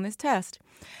marks on this test.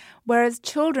 Whereas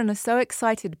children are so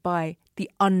excited by the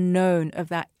unknown of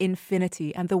that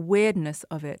infinity and the weirdness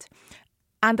of it.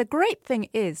 And the great thing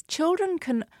is, children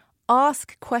can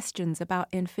ask questions about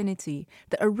infinity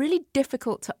that are really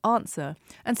difficult to answer.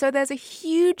 And so there's a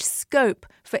huge scope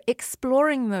for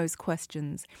exploring those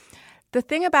questions. The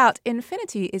thing about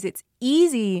infinity is it's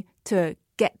easy to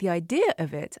get the idea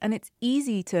of it and it's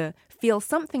easy to feel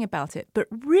something about it, but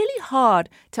really hard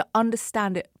to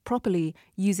understand it properly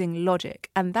using logic.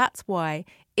 And that's why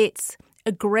it's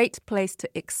a great place to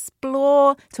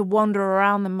explore, to wander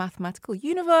around the mathematical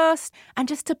universe, and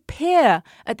just to peer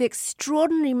at the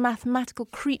extraordinary mathematical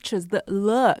creatures that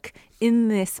lurk in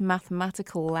this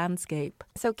mathematical landscape.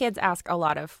 So kids ask a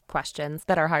lot of questions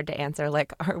that are hard to answer,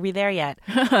 like, are we there yet?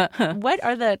 What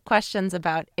are the questions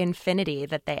about infinity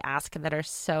that they ask that are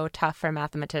so tough for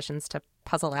mathematicians to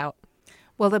puzzle out?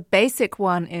 Well, the basic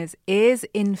one is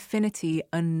infinity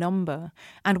a number?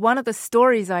 And one of the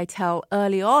stories I tell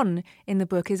early on in the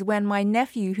book is when my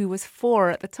nephew, who was 4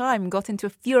 at the time, got into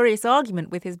a furious argument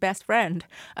with his best friend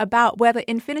about whether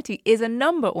infinity is a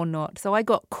number or not. So I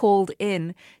got called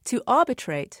in to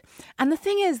arbitrate. And the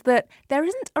thing is that there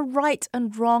isn't a right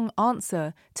and wrong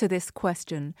answer to this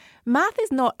question. Math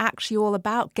is not actually all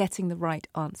about getting the right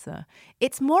answer.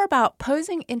 It's more about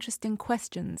posing interesting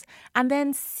questions and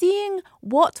then seeing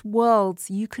what worlds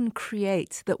you can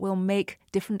create that will make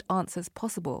different answers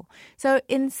possible. So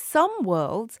in some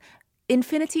worlds,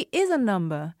 infinity is a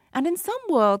number, and in some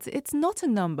worlds, it's not a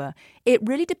number. It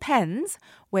really depends,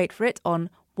 wait for it, on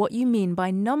what you mean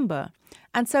by number.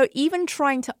 And so even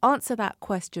trying to answer that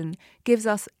question gives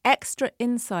us extra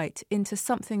insight into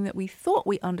something that we thought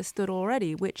we understood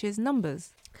already, which is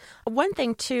numbers. One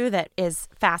thing, too, that is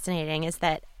fascinating is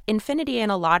that infinity, in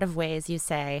a lot of ways, you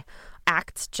say,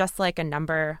 acts just like a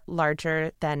number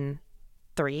larger than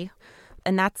 3.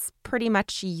 And that's pretty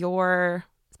much your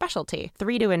specialty,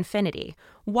 3 to infinity.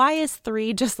 Why is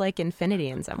 3 just like infinity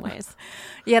in some ways?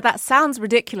 Yeah, that sounds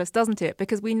ridiculous, doesn't it?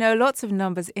 Because we know lots of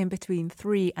numbers in between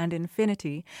 3 and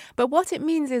infinity. But what it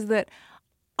means is that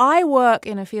I work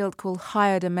in a field called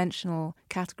higher dimensional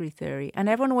category theory, and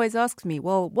everyone always asks me,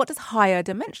 well, what does higher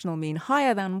dimensional mean?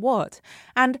 Higher than what?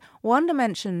 And one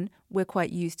dimension we're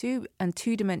quite used to, and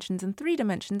 2 dimensions and 3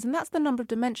 dimensions, and that's the number of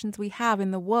dimensions we have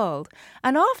in the world.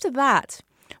 And after that,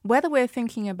 whether we're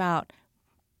thinking about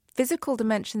physical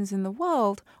dimensions in the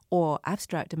world or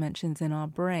abstract dimensions in our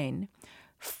brain,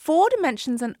 4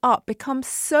 dimensions and up becomes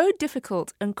so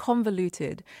difficult and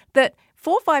convoluted that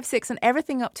 4, 5, 6 and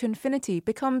everything up to infinity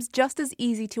becomes just as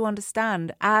easy to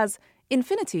understand as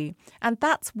infinity. And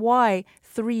that's why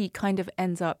 3 kind of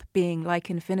ends up being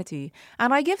like infinity.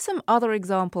 And I give some other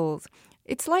examples.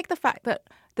 It's like the fact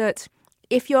that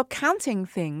if you're counting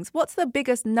things, what's the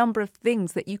biggest number of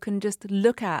things that you can just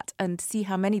look at and see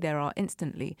how many there are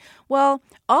instantly? Well,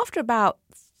 after about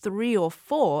 3 or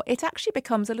 4, it actually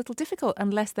becomes a little difficult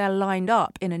unless they're lined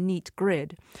up in a neat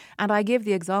grid. And I give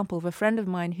the example of a friend of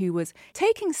mine who was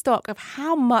taking stock of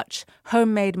how much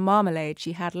homemade marmalade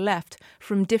she had left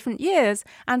from different years.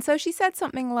 And so she said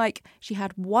something like she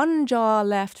had 1 jar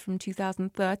left from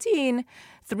 2013,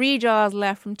 3 jars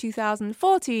left from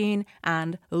 2014,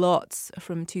 and lots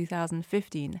from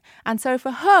 2015. And so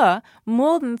for her,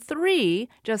 more than 3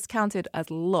 just counted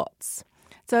as lots.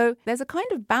 So there's a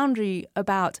kind of boundary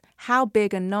about how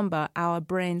big a number our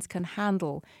brains can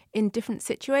handle in different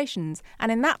situations.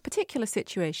 And in that particular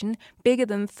situation, bigger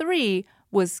than 3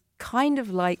 was kind of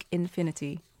like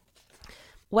infinity.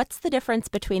 What's the difference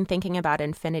between thinking about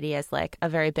infinity as like a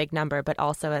very big number, but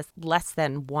also as less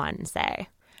than 1, say?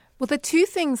 Well, the 2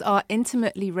 things are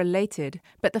intimately related,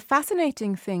 but the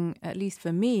fascinating thing, at least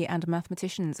for me and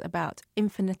mathematicians, about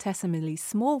infinitesimally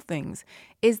small things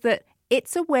is that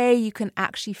it's a way you can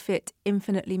actually fit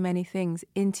infinitely many things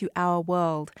into our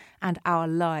world and our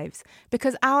lives,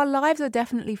 because our lives are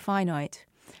definitely finite.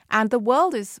 And the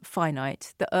world is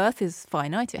finite. The earth is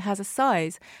finite. It has a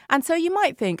size. And so you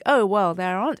might think, oh, well,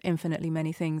 there aren't infinitely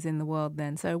many things in the world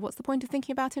then. So what's the point of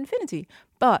thinking about infinity?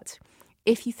 But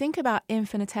if you think about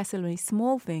infinitesimally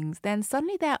small things, then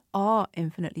suddenly there are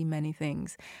infinitely many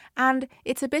things. And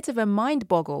it's a bit of a mind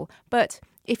boggle. But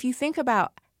if you think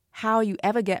about how you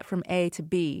ever get from A to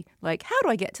B, like how do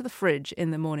I get to the fridge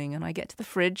in the morning? And I get to the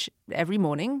fridge every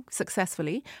morning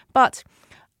successfully. But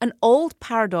an old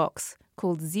paradox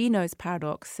called Zeno's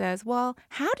paradox says, well,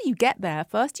 how do you get there?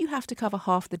 First, you have to cover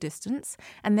half the distance,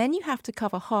 and then you have to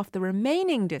cover half the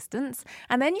remaining distance,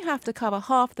 and then you have to cover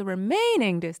half the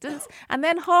remaining distance, and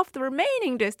then half the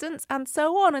remaining distance, and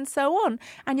so on and so on.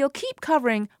 And you'll keep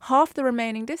covering half the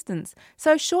remaining distance.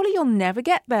 So surely you'll never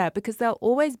get there because there'll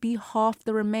always be half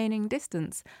the remaining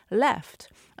distance left.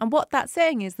 And what that's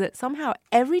saying is that somehow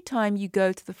every time you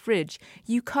go to the fridge,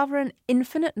 you cover an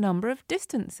infinite number of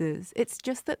distances. It's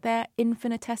just that they're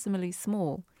infinitesimally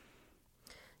small.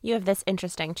 You have this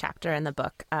interesting chapter in the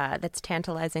book that's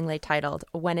tantalizingly titled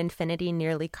When Infinity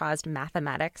Nearly Caused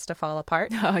Mathematics to Fall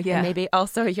Apart. Oh, yeah. And maybe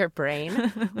also your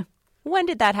brain. When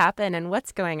did that happen and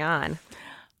what's going on?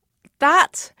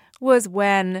 That was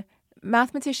when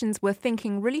mathematicians were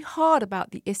thinking really hard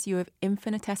about the issue of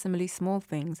infinitesimally small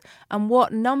things and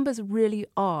what numbers really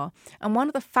are. And one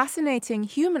of the fascinating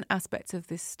human aspects of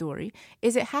this story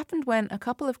is it happened when a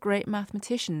couple of great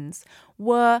mathematicians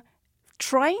were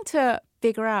trying to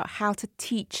figure out how to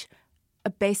teach a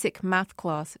basic math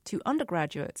class to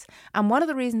undergraduates. And one of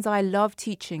the reasons I love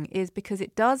teaching is because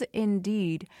it does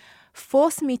indeed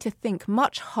force me to think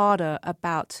much harder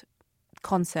about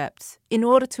concepts in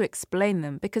order to explain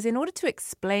them, because in order to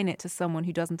explain it to someone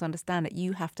who doesn't understand it,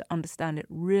 you have to understand it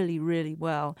really, really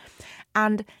well.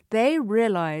 And they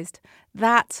realized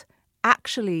that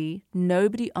actually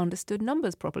nobody understood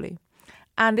numbers properly.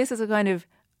 And this is a kind of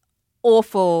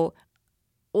awful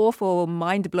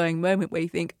mind-blowing moment where you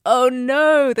think, oh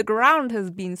no, the ground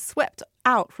has been swept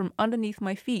out from underneath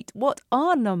my feet. What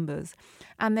are numbers?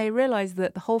 And they realized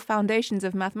that the whole foundations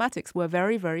of mathematics were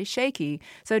very, very shaky.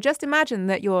 So just imagine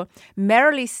that you're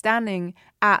merrily standing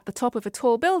at the top of a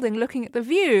tall building looking at the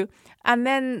view, and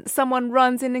then someone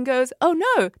runs in and goes, oh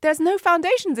no, there's no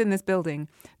foundations in this building.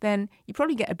 Then you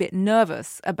probably get a bit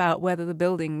nervous about whether the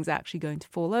building's actually going to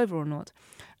fall over or not.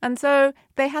 And so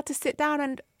they had to sit down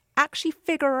and actually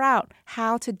figure out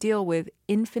how to deal with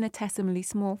infinitesimally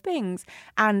small things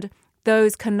and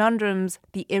those conundrums,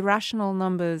 the irrational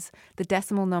numbers, the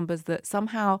decimal numbers that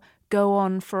somehow go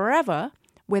on forever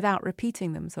without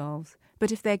repeating themselves.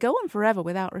 But if they go on forever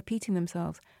without repeating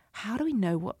themselves, how do we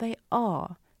know what they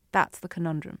are? That's the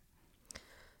conundrum.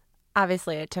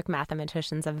 Obviously, it took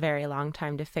mathematicians a very long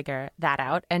time to figure that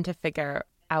out and to figure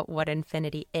out what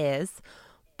infinity is.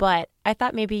 but I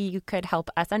thought maybe you could help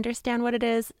us understand what it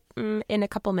is in a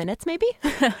couple minutes, maybe?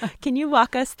 Can you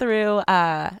walk us through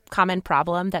a common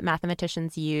problem that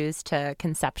mathematicians use to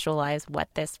conceptualize what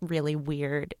this really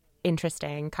weird,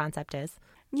 interesting concept is?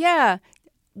 Yeah.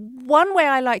 One way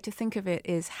I like to think of it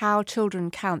is how children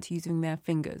count using their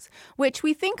fingers, which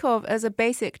we think of as a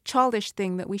basic childish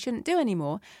thing that we shouldn't do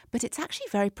anymore, but it's actually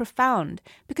very profound.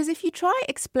 Because if you try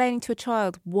explaining to a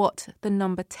child what the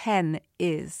number 10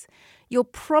 is, you'll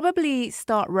probably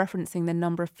start referencing the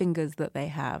number of fingers that they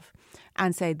have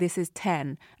and say, this is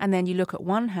 10. And then you look at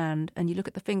one hand and you look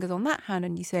at the fingers on that hand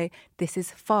and you say, this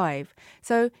is 5.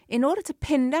 So in order to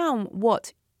pin down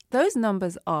what those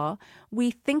numbers are,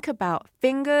 we think about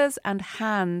fingers and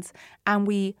hands and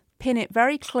we pin it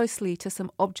very closely to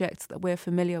some objects that we're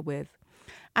familiar with.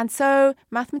 And so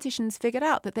mathematicians figured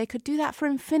out that they could do that for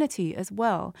infinity as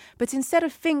well. But instead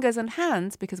of fingers and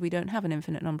hands, because we don't have an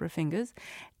infinite number of fingers,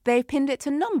 they pinned it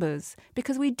to numbers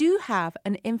because we do have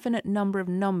an infinite number of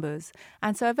numbers.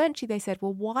 And so eventually they said,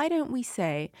 well, why don't we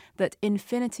say that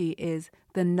infinity is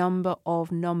the number of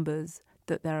numbers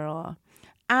that there are?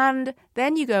 And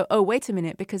then you go, oh, wait a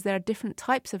minute, because there are different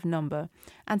types of number.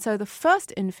 And so the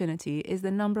first infinity is the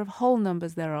number of whole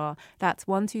numbers there are. That's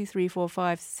 1, 2, 3, 4,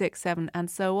 5, 6, 7, and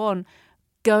so on,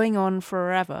 going on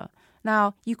forever.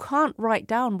 Now, you can't write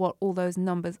down what all those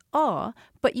numbers are,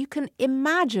 but you can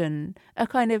imagine a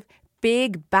kind of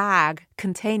big bag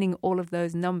containing all of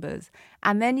those numbers.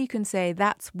 And then you can say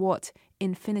that's what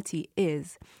infinity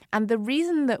is. And the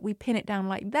reason that we pin it down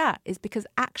like that is because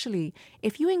actually,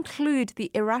 if you include the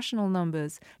irrational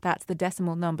numbers, that's the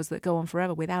decimal numbers that go on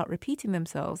forever without repeating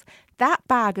themselves, that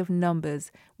bag of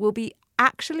numbers will be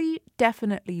actually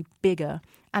definitely bigger.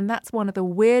 And that's one of the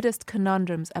weirdest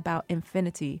conundrums about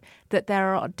infinity, that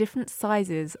there are different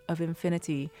sizes of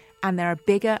infinity and there are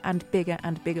bigger and bigger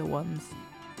and bigger ones.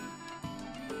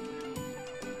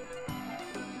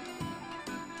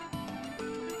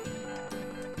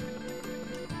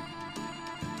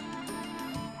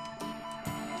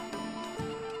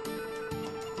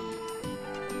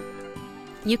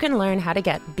 You can learn how to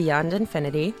get beyond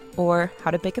infinity or how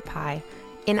to bake a pie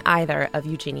in either of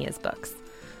Eugenia's books.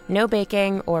 No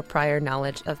baking or prior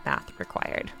knowledge of math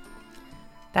required.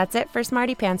 That's it for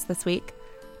Smarty Pants this week.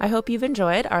 I hope you've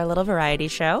enjoyed our little variety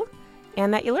show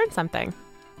and that you learned something,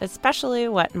 especially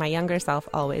what my younger self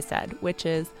always said, which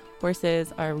is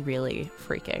horses are really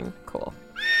freaking cool.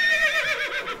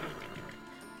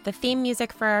 The theme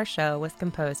music for our show was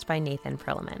composed by Nathan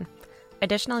Perlman.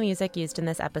 Additional music used in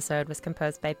this episode was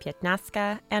composed by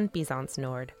Pietnaska and Byzance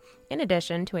Nord, in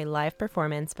addition to a live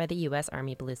performance by the U.S.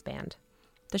 Army Blues Band.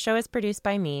 The show is produced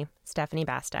by me, Stephanie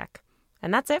Bastek.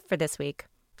 And that's it for this week.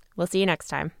 We'll see you next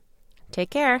time. Take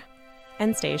care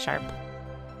and stay sharp.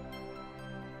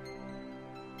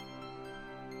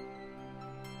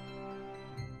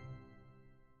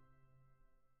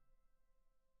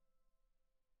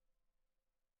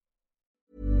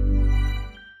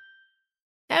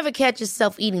 Ever catch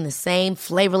yourself eating the same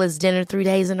flavorless dinner 3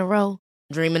 days in a row?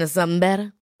 Dreaming of something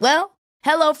better? Well,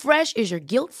 HelloFresh is your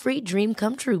guilt-free dream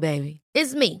come true, baby.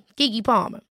 It's me, Keke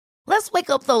Palmer. Let's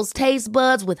wake up those taste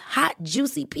buds with hot,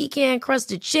 juicy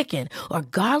pecan-crusted chicken or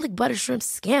garlic butter shrimp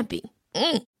scampi.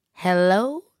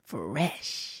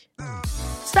 HelloFresh.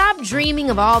 Stop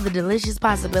dreaming of all the delicious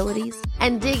possibilities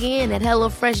and dig in at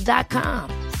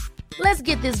HelloFresh.com. Let's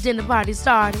get this dinner party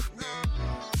started.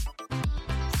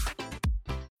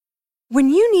 When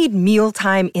you need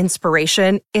mealtime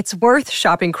inspiration, it's worth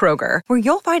shopping Kroger, where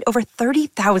you'll find over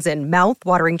 30,000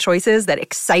 mouth-watering choices that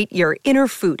excite your inner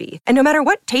foodie. And no matter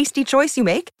what tasty choice you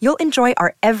make, you'll enjoy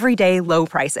our everyday low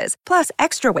prices, plus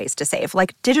extra ways to save,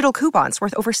 like digital coupons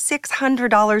worth over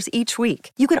 $600 each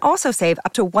week. You can also save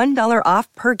up to $1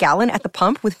 off per gallon at the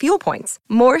pump with fuel points.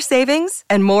 More savings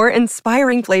and more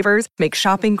inspiring flavors make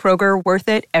shopping Kroger worth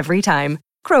it every time.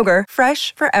 Kroger,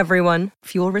 fresh for everyone.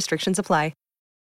 Fuel restrictions apply.